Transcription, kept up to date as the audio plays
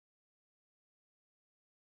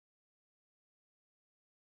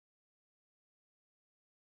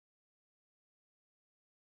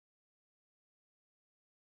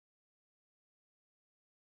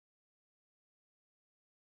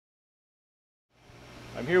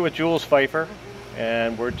I'm here with Jules Feiffer,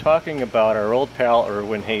 and we're talking about our old pal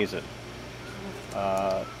Irwin Hasen.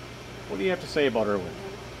 What do you have to say about Irwin?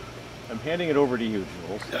 I'm handing it over to you,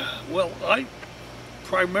 Jules. Well, I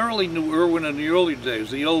primarily knew Irwin in the early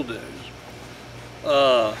days, the old days.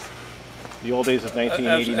 The old days of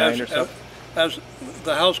 1989 or so? As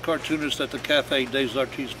the house cartoonist at the Cafe des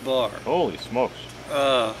Artistes bar. Holy smokes.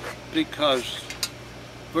 Because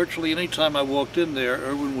virtually any time I walked in there,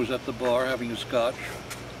 Irwin was at the bar having a scotch.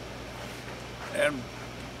 And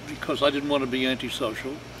because I didn't want to be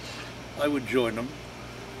antisocial, I would join him.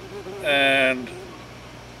 And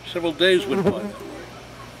several days went by that way.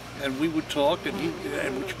 And we would talk,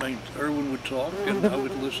 which meant Irwin would talk, and I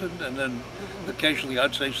would listen, and then occasionally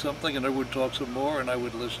I'd say something, and Irwin would talk some more, and I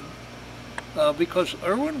would listen. Because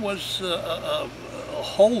Irwin was a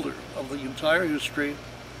holder of the entire history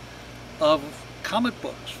of comic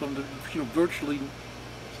books from the, virtually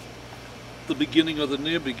the beginning or the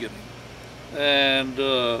near beginning. And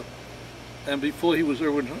before he was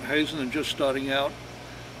Irwin Hasen and just starting out,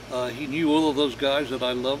 he knew all of those guys that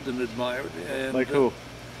I loved and admired. And, like who?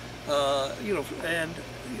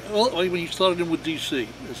 When he started in with DC,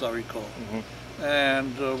 as I recall,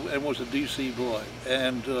 and was a DC boy,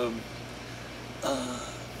 and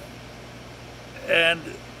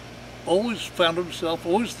always found himself,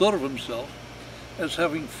 always thought of himself as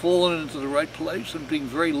having fallen into the right place and being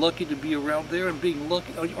very lucky to be around there and being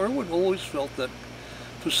lucky. Irwin always felt that,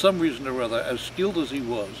 for some reason or other, as skilled as he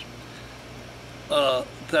was,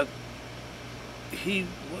 that he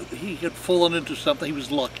had fallen into something. He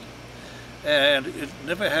was lucky, and it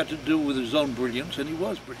never had to do with his own brilliance, and he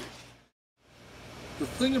was brilliant. The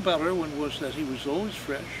thing about Irwin was that he was always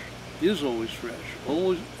fresh, is always fresh,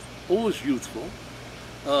 always youthful,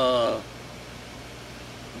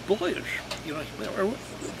 boyish.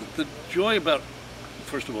 The joy about,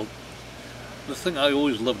 first of all, the thing I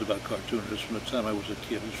always loved about cartoonists from the time I was a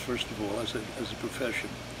kid is, first of all, as a profession,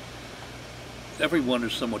 everyone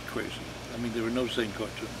is somewhat crazy. I mean, there are no sane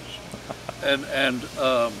cartoonists,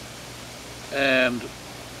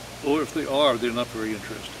 or if they are, they're not very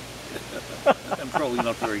interesting, and probably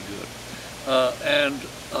not very good.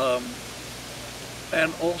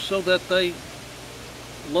 And also that they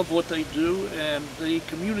love what they do and they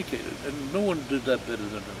communicate it, and no one did that better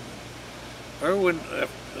than Irwin. Irwin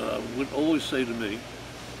would always say to me,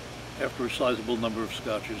 after a sizable number of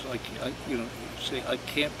scotches, I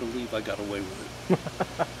can't believe I got away with it.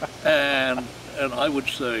 and I would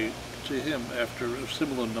say to him, after a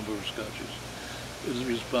similar number of scotches, his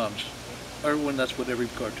response, Irwin, that's what every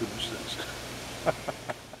cartoonist says.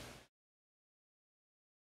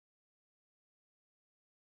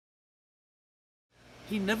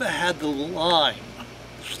 He never had the line,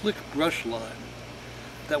 the slick brush line,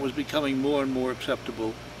 that was becoming more and more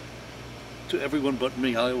acceptable to everyone but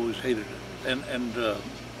me. I always hated it. And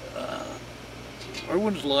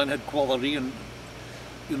Irwin's line had quality, and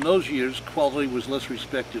in those years, quality was less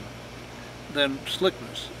respected than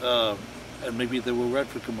slickness. And maybe they were right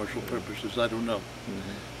for commercial purposes, I don't know.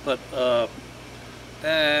 But,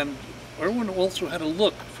 and Irwin also had a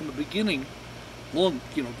look from the beginning, long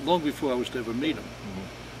before I was to ever meet him,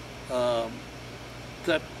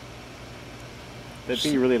 that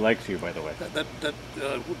he really likes you, by the way.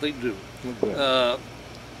 They do.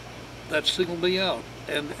 That singled me out,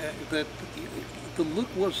 and that the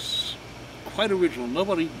look was quite original.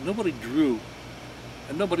 Nobody drew,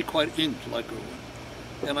 and nobody quite inked like Irwin.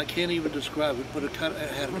 And I can't even describe it, but it had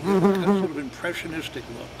a sort of impressionistic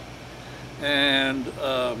look, and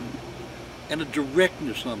a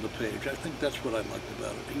directness on the page. I think that's what I liked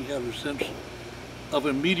about it. He had a sense of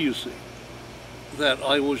immediacy that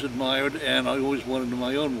I always admired, and I always wanted in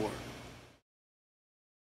my own work.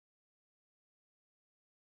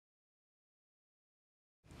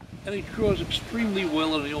 And he draws extremely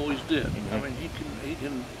well, and he always did. I mean, he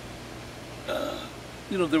can.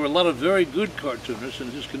 There were a lot of very good cartoonists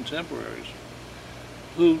and his contemporaries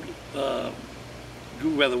who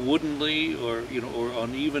drew rather woodenly, or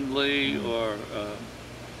unevenly, or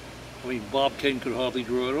I mean, Bob Kane could hardly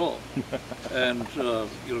draw at all, and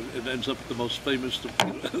it ends up the most famous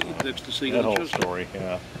next to seeing that whole story,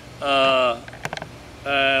 yeah.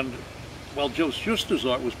 And well, Joe Shuster's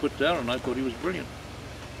art was put down, and I thought he was brilliant.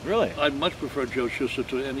 Really? I much prefer Joe Shuster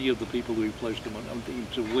to any of the people who replaced him. I'm thinking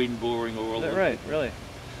to Wayne Boring or all that. Right, really?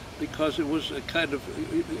 Because it was a kind of,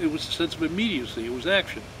 it was a sense of immediacy. It was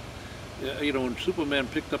action. When Superman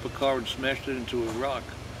picked up a car and smashed it into a rock,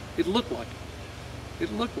 it looked like it.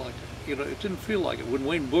 It looked like it. It didn't feel like it. When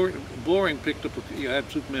Wayne Boring picked up, had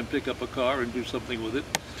Superman pick up a car and do something with it.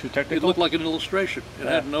 Too technical? It looked like an illustration. It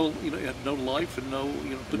had no, it had no life and no,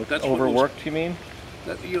 but that's overworked, you mean?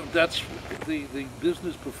 That's the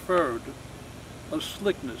business preferred a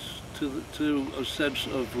slickness to a sense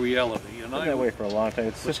of reality, and Been that way for a long time.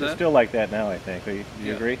 It's What's that? still like that now, I think. Do you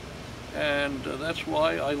Yeah. agree? And that's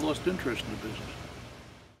why I lost interest in the business.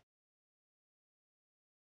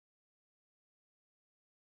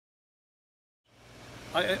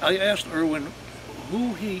 I asked Irwin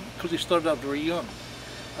because he started out very young.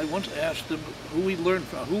 I once asked him who he learned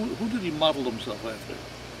from, who did he model himself after?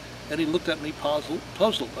 And he looked at me puzzled.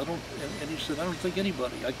 And he said, I don't think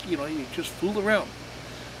anybody. You just fool around.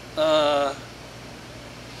 I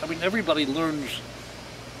mean, everybody learns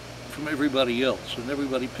from everybody else, and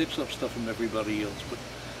everybody picks up stuff from everybody else. But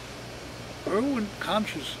Irwin,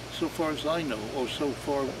 so far as I know, or so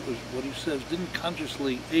far as what he says, didn't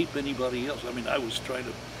consciously ape anybody else. I mean, I was trying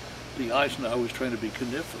to be Eisner, I was trying to be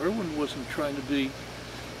Kniff. Irwin wasn't trying to be.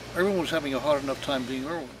 Irwin was having a hard enough time being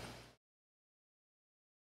Irwin.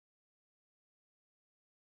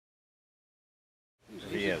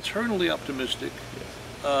 He's eternally optimistic.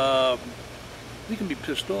 Yes. He can be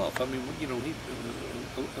pissed off. I mean,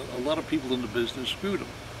 a lot of people in the business screwed him,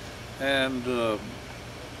 and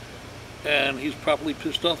he's probably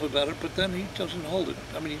pissed off about it. But then he doesn't hold it.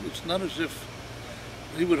 I mean, it's not as if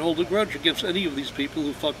he would hold a grudge against any of these people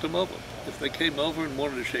who fucked him over. If they came over and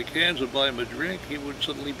wanted to shake hands or buy him a drink, he would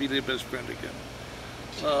suddenly be their best friend again.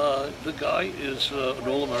 The guy is an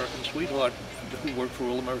all-American sweetheart who worked for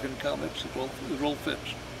All-American Comics. It all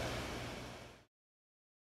fits.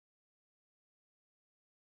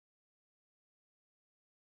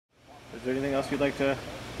 Is there anything else you'd like to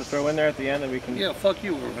throw in there at the end that we can? Yeah, fuck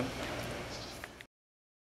you, Irwin.